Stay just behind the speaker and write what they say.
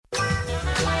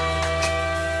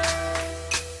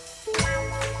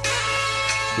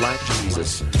like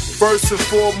Jesus. First and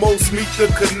foremost, meet the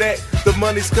connect. The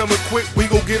money's coming quick, we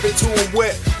gon' give it to them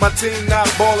wet. My team not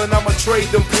ballin', I'ma trade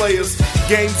them players.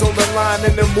 Games on the line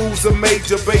and the moves are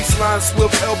major. Baseline,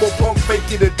 swift, elbow pump, fake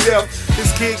you to death.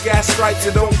 This kid got stripes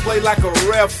and don't play like a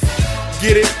ref.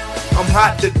 Get it? I'm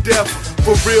hot to death.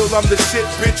 For real, I'm the shit,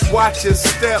 bitch, watch your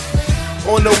step.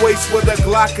 On the waist where the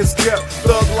Glock is kept.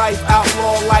 Thug life,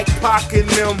 outlaw like Pac in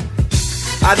them.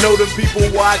 I know them people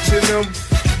watching them.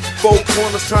 Four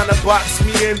corners trying to box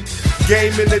me in.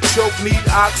 Game in the choke, need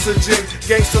oxygen.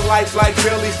 Gangsta life like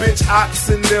Belly, bitch,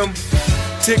 oxen them.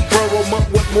 Tick BORO,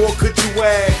 what more could you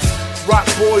ask? Rock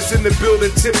Boyz in the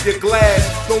building, tip your glass.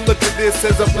 Don't look at this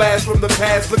as a blast from the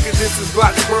past. Look at this as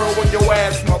BORO on your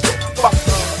ass,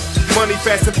 motherfucker. Money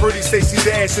fast and pretty, Stacy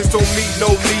Dashes. Don't need no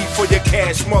need for your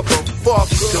cash,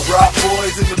 motherfucker. The Rock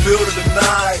Boyz in the building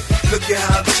tonight. Look at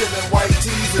how I'm chillin', white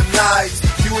tees and nights.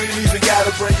 You ain't even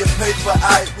gotta bring your paper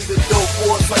out. We the dope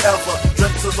boys forever.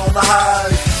 Drinks is on the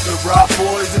highs. The Rock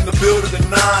Boyz in the building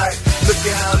tonight. Look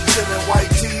at how I'm chillin',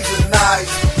 white tees and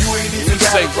nights. You ain't even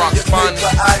gotta bring your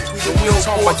paper out. We the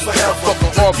dope boys forever.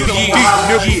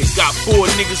 Got 4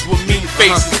 niggas with mean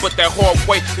faces, but that hard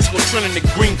white is gon' trend in the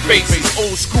green faces.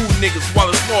 Old school niggas, while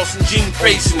it's lost in jean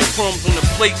facing. The crumbs on the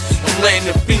plate, I'm letting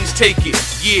the fiends take it.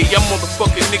 Yeah, y'all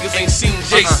motherfucking niggas ain't seen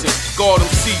Jason. God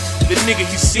MC, the nigga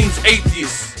he seems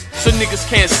atheist. So niggas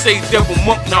can't say devil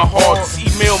monk not hard. Just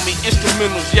email me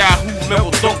instrumentals,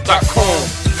 yahoo.com.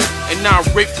 And now I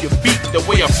rape your beat the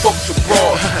way I fucked your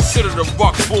broad. Consider the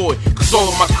rock boy, cause all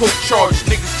of my coke charges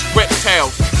niggas is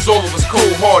reptiles. Cause all of us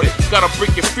cold-hearted. Gotta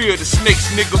break your fear of the snakes,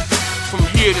 nigga. From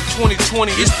here to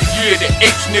 2020, it's the year of the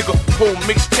apes, nigga. Whole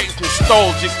mixtape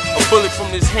nostalgic. A bullet from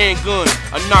this handgun,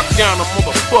 I knocked down a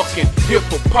motherfucking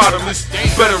hippopotamus.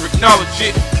 Better acknowledge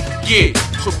it, yeah.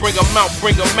 So bring 'em out,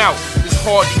 bring 'em out. It's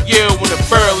hard to yell when the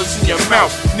barrel is in your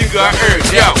mouth, nigga. I heard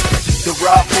out. The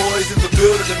Rock Boyz in the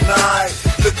building tonight.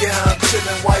 Look at how I'm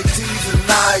chillin', white tees and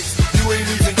nights. You ain't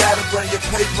even gotta bring your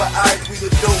paper out. We the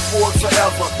dope boys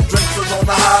forever. Drinks is on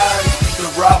the high. The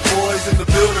Rock Boyz in the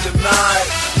building tonight.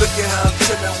 Look at how I'm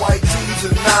chillin', white tees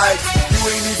and nights. You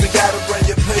ain't even gotta bring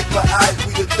your paper out.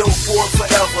 We the dope boys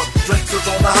forever. Drinks is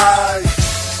on the high.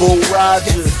 Bull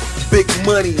Rogers, big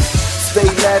money. Stay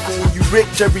laughing when you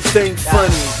rich, everything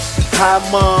funny. Hi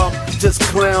mom, just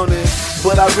clowning.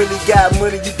 But I really got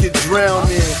money you can drown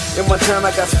in. In my town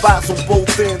I got spots on both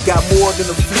ends. Got more than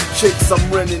a few chicks I'm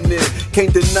running in.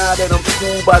 Can't deny that I'm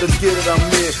cool by the gear that I'm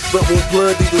in. But when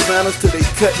blood these designers till they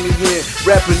cut me in.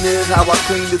 Rapping is how I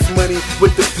clean this money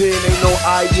with the pen. Ain't no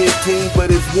I in team, but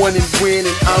it's one and win.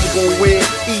 And I'm gon' win.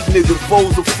 Eat niggas,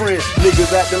 foes or friends. Niggas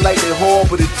acting like they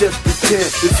hard, but it's just pretend.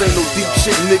 This ain't no deep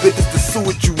shit, nigga, just to sue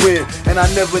what you in. And I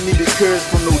never needed courage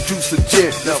from no juice or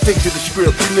gin. Now stick to the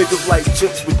script. You niggas like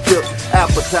chips with dip.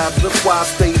 Appetizer, that's why I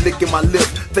stay licking my lips.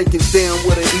 Thinking damn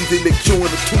what an easy lick chewing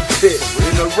a toothpick.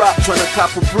 In a rock trying to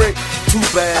cop a brick, too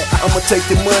bad. I'ma take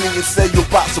the money and sell your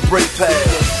box of brake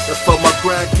pads. That's for my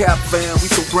grind cap fam, we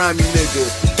some grimy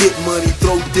niggas. Get money,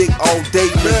 throw dick all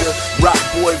day nigga. Rock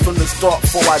boy from the start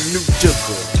before I knew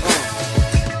Jigger.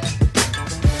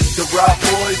 The Rock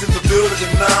Boyz in the building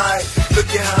tonight.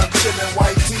 Look at how I'm chillin',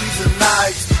 white tees and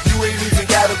nights. You ain't even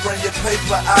gotta bring your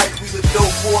paper out. We the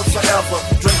dope boys forever.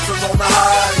 Drinks is on the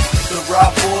high. The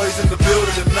Rock Boyz in the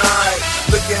building tonight.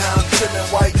 Look at how I'm chillin',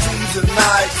 white tees and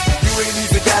nights. You ain't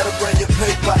even gotta bring your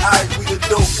paper out. We the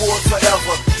dope boys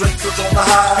forever. Drinks is on the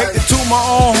high. Hate to toot my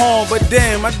own horn, but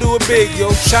damn, I do it big, yo.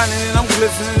 Shining and I'm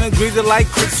glistening and greasy like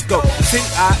Crisco.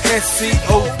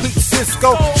 Cisco,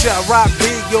 Cisco. Shit, I rock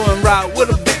big, yo, and ride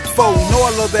with a big foe. Know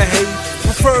I love the hate,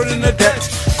 prefer it in the Dutch.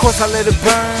 Course I let it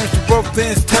burn, to both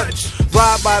things touch.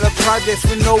 Ride by the projects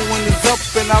when no one is up.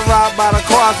 And I ride by the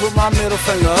cars with my middle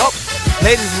finger up.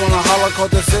 Ladies wanna holler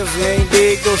cause the sister ain't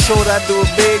big. Yo, shorty, I do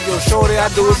it big. Yo, shorty, I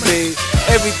do it big.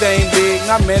 Everything big,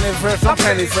 not many fresh, I'm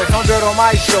plenty fresh. No dirt on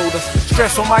my shoulder,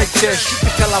 stress on my chest. You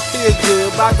can tell I feel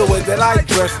good by the way that I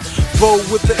dress. Roll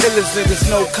with the illest niggas,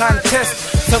 no contest.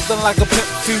 Something like a pimp,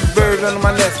 few bird under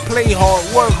my nest. Play hard,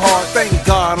 work hard, thank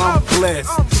God I'm blessed.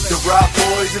 The Rock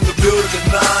Boyz in the building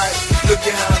tonight. Look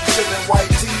at how I'm chillin',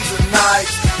 white tees and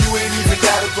nights. You ain't even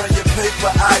gotta bring your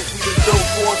paper out. We the dope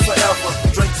boys forever.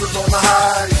 Drinks is on the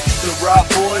high. The Rock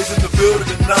Boyz in the building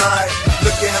tonight.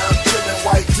 Look at how I'm chillin',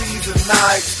 white tees and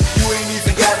nights. You ain't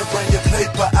even gotta bring your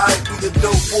paper out. We the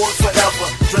dope boys forever.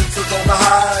 Drinks is on the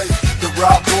high.